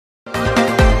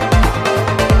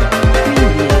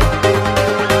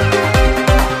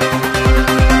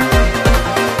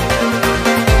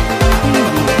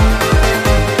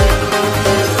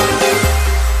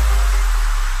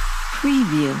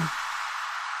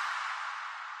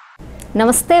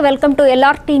నమస్తే welcome to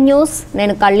LRT news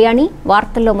నేను కళ్యాణి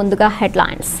వార్తల్లో ముందుగా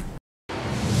హెడ్లైన్స్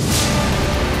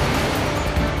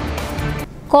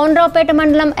కోనరావుపేట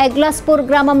మండలం ఎగ్లాస్పూర్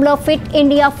గ్రామంలో ఫిట్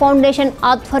ఇండియా ఫౌండేషన్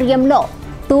ఆధ్వర్యంలో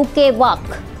 2K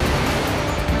వాక్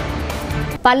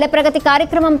పల్లె ప్రగతి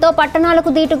కార్యక్రమంతో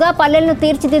పట్టణాలకు దీటుగా పల్లెలను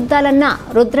తీర్చిదిద్దాలన్న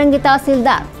రుద్రంగి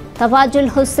తహసీల్దార్ తవాజుల్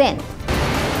హుస్సేన్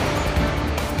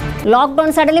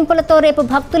లాక్డౌన్ సడలింపులతో రేపు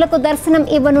భక్తులకు దర్శనం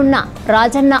ఇవ్వనున్న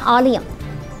రాజన్న ఆలయం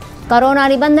కరోనా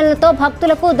నిబంధనలతో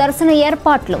భక్తులకు దర్శన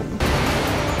ఏర్పాట్లు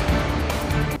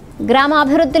గ్రామ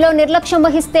అభివృద్ధిలో నిర్లక్ష్యం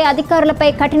వహిస్తే అధికారులపై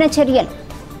కఠిన చర్యలు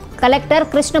కలెక్టర్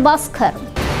కృష్ణ భాస్కర్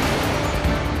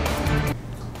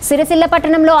సిరిసిల్ల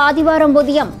పట్టణంలో ఆదివారం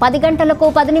ఉదయం 10 గంటలకు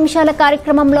 10 నిమిషాల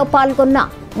కార్యక్రమంలో పాల్గొన్న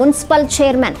మున్సిపల్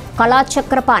చైర్మన్ కళా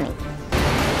చక్రపాణి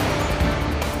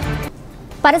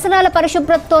పరిసరాల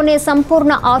పరిశుభ్రతతోనే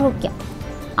సంపూర్ణ ఆరోగ్యం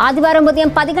ఆదివారం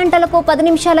ఉదయం 10 గంటలకు 10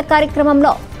 నిమిషాల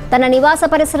కార్యక్రమంలో తన నివాస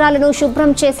పరిసరాలను శుభ్రం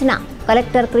చేసిన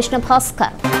కలెక్టర్ కృష్ణ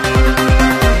భాస్కర్